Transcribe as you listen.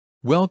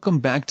Welcome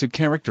back to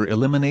Character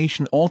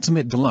Elimination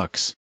Ultimate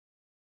Deluxe.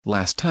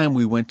 Last time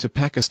we went to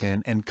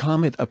Pakistan and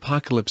Comet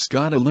Apocalypse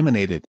got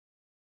eliminated.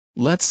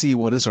 Let's see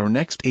what is our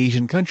next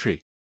Asian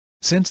country.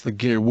 Since the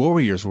Gear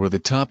Warriors were the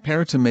top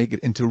pair to make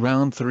it into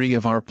round 3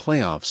 of our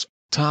playoffs,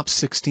 top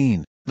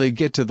 16, they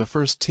get to the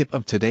first tip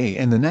of today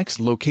and the next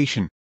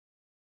location.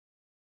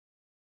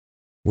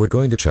 We're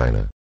going to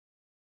China.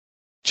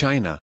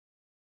 China.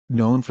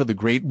 Known for the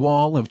Great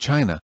Wall of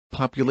China,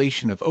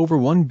 population of over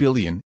 1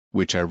 billion,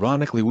 which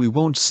ironically we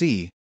won't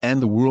see,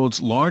 and the world's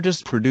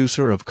largest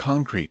producer of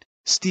concrete,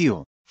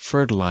 steel,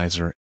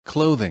 fertilizer,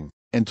 clothing,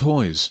 and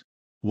toys.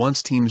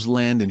 Once teams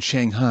land in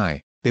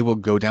Shanghai, they will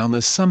go down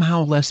the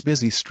somehow less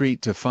busy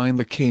street to find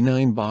the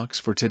K9 box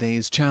for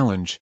today's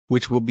challenge,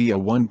 which will be a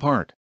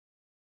one-part.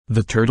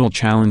 The turtle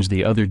challenge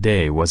the other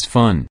day was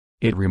fun.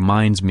 It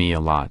reminds me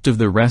a lot of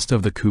the rest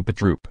of the Koopa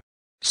Troop.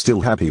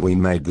 Still happy we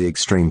made the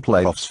extreme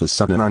playoffs for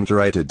such an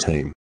underrated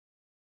team.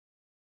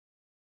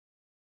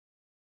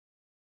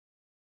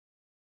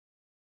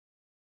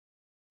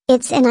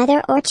 It's an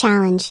either-or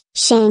challenge,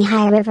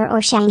 Shanghai River or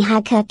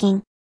Shanghai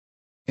cooking.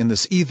 In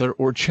this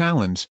either-or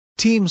challenge,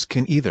 teams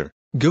can either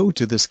go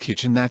to this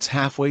kitchen that's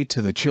halfway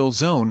to the chill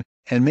zone,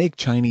 and make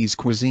Chinese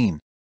cuisine.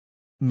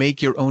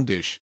 Make your own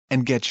dish,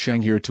 and get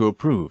Shanghai to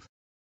approve.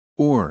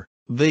 Or,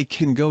 they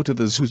can go to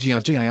the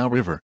Zhujiajiao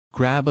River,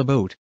 grab a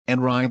boat,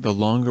 and ride the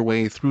longer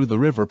way through the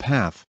river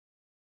path.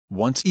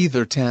 Once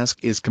either task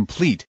is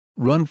complete,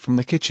 run from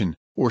the kitchen,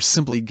 or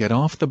simply get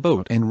off the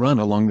boat and run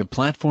along the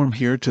platform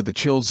here to the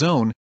chill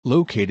zone,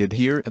 located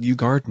here at CEU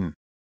Garden.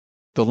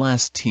 The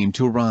last team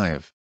to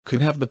arrive could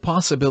have the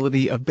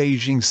possibility of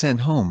Beijing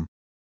sent home.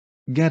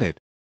 Get it?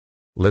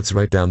 Let's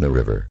ride down the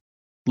river.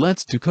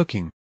 Let's do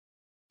cooking.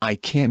 I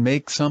can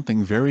make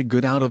something very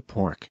good out of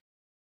pork.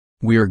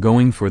 We're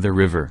going for the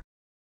river.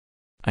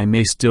 I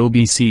may still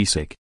be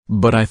seasick,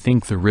 but I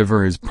think the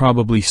river is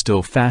probably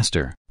still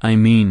faster. I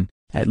mean,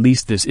 at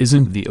least this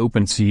isn't the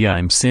open sea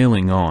I'm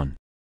sailing on.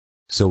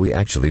 So we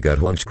actually got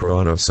Hunchcraw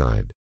on our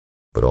side.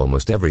 But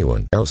almost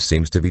everyone else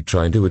seems to be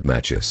trying to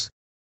outmatch us.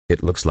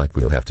 It looks like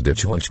we'll have to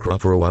ditch Hunchcraw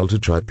for a while to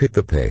try pick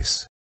the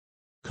pace.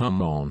 Come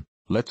on,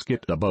 let's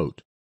get the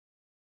boat.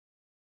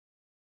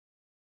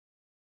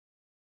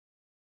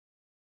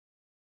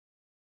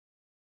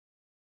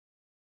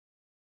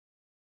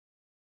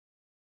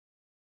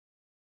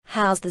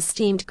 How's the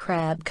steamed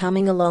crab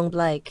coming along,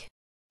 Blake?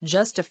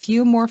 Just a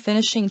few more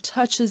finishing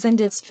touches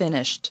and it's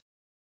finished.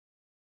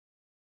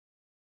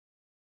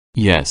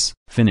 Yes,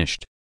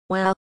 finished.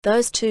 Wow,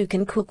 those two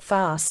can cook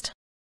fast.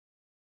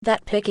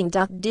 That Peking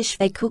duck dish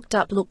they cooked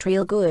up looked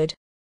real good.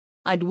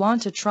 I'd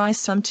want to try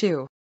some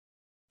too.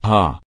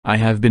 I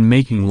have been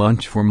making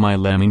lunch for my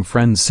lemming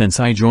friends since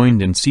I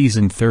joined in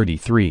season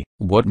 33.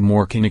 What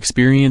more can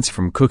experience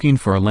from cooking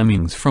for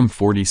lemmings from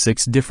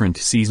 46 different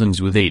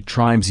seasons with 8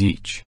 tribes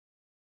each?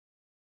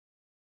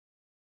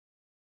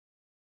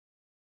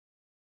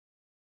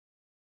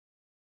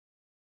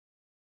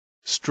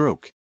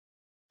 Stroke.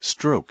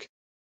 Stroke.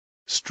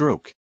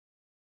 Stroke.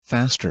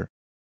 Faster.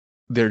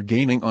 They're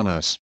gaining on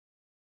us.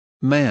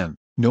 Man,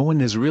 no one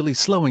is really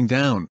slowing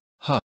down,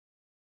 huh?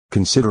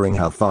 Considering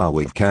how far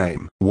we've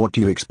came, what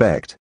do you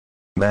expect?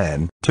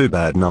 Man, too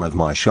bad none of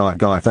my Shy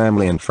Guy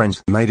family and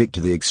friends made it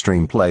to the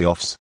extreme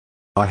playoffs.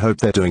 I hope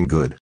they're doing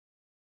good.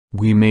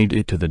 We made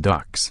it to the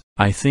docks.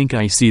 I think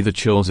I see the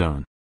chill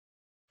zone.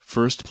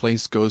 First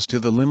place goes to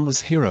the Limbless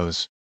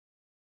Heroes.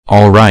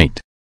 Alright.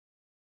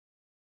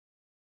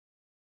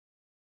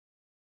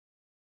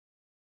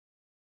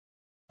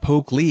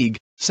 Poke League,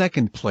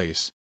 second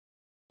place.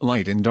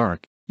 Light and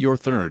Dark, you're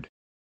third.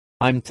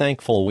 I'm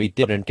thankful we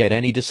didn't get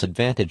any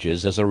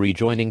disadvantages as a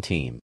rejoining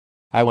team.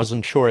 I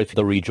wasn't sure if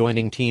the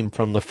rejoining team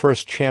from the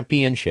first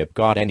championship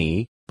got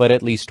any, but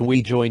at least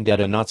we joined at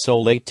a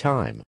not-so-late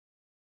time.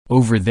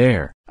 Over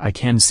there, I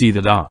can see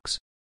the docks.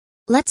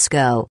 Let's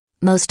go,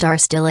 most are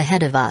still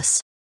ahead of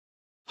us.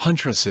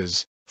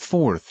 Huntresses,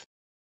 fourth.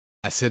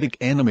 Acidic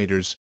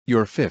Animators,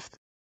 you're fifth.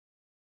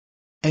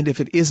 And if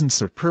it isn't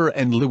Sir Per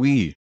and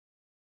Louis,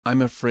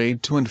 I'm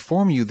afraid to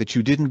inform you that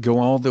you didn't go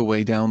all the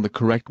way down the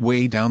correct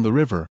way down the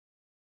river.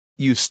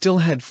 You still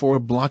had 4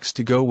 blocks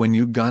to go when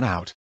you got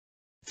out.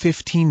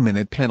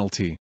 15-minute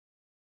penalty.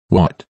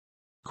 What?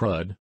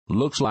 Crud,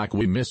 looks like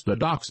we missed the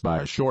docks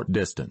by a short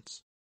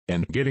distance.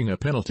 And getting a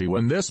penalty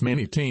when this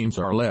many teams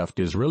are left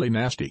is really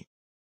nasty.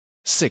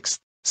 6th,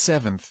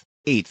 7th,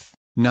 8th,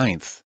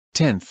 9th,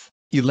 10th,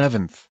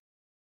 11th.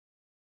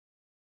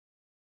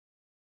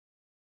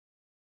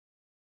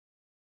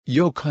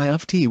 Yokai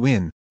FT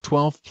win,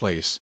 12th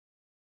place.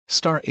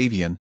 Star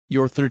Avian,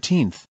 you're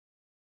 13th.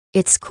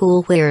 It's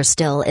cool we're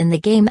still in the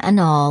game and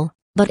all,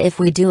 but if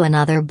we do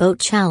another boat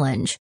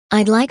challenge,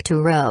 I'd like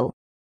to row.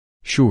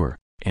 Sure,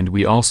 and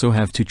we also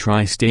have to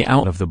try stay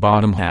out of the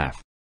bottom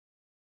half.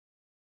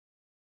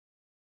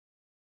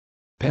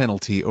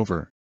 Penalty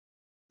over.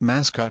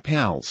 Mascot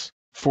Pals,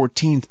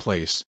 14th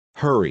place.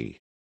 Hurry.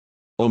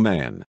 Oh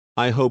man,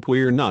 I hope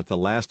we're not the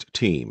last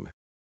team.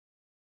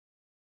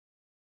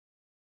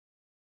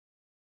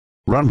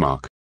 Run,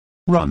 Mark.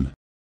 Run.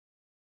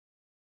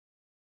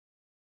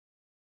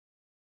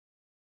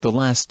 The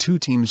last two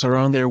teams are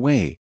on their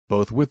way,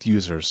 both with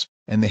users,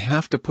 and they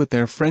have to put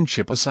their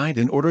friendship aside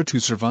in order to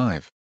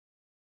survive.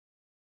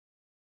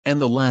 And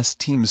the last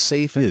team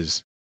safe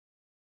is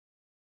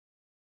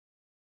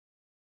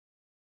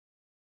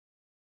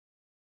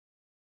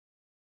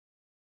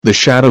the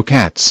Shadow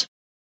Cats.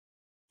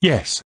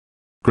 Yes.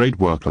 Great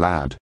work,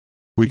 lad.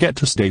 We get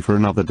to stay for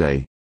another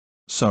day.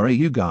 Sorry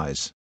you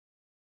guys.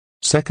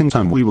 Second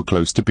time we were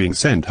close to being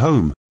sent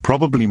home,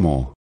 probably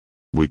more.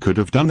 We could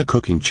have done the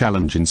cooking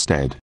challenge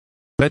instead.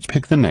 Let's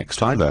pick the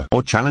next either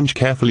or challenge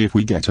carefully if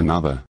we get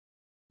another.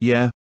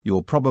 Yeah,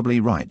 you're probably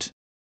right.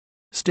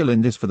 Still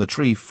in this for the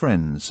tree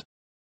friends.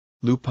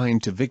 Lupine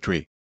to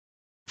victory.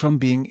 From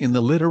being in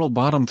the literal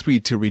bottom 3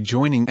 to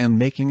rejoining and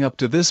making up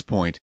to this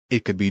point,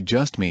 it could be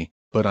just me,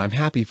 but I'm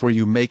happy for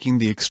you making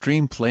the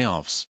extreme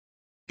playoffs.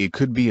 It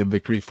could be a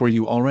victory for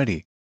you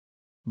already.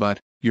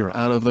 But, you're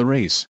out of the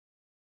race.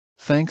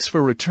 Thanks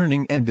for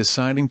returning and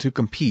deciding to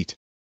compete.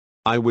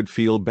 I would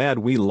feel bad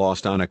we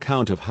lost on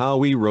account of how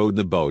we rowed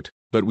the boat,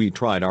 but we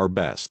tried our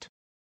best.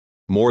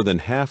 More than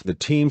half the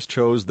teams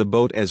chose the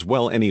boat as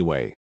well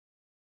anyway.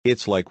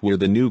 It's like we're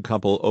the new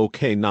couple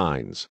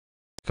OK9s.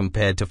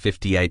 Compared to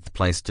 58th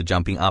place to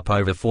jumping up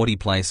over 40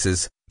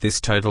 places,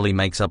 this totally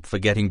makes up for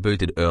getting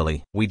booted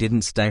early. We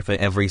didn't stay for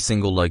every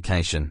single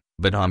location,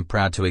 but I'm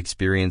proud to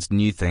experience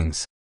new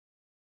things.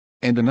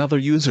 And another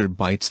user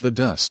bites the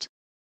dust.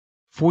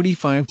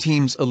 45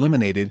 teams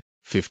eliminated,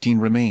 15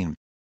 remain.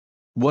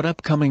 What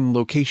upcoming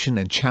location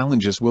and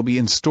challenges will be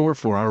in store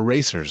for our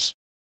racers?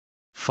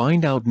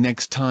 Find out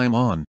next time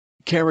on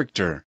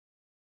Character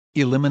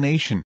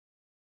Elimination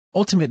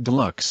Ultimate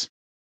Deluxe.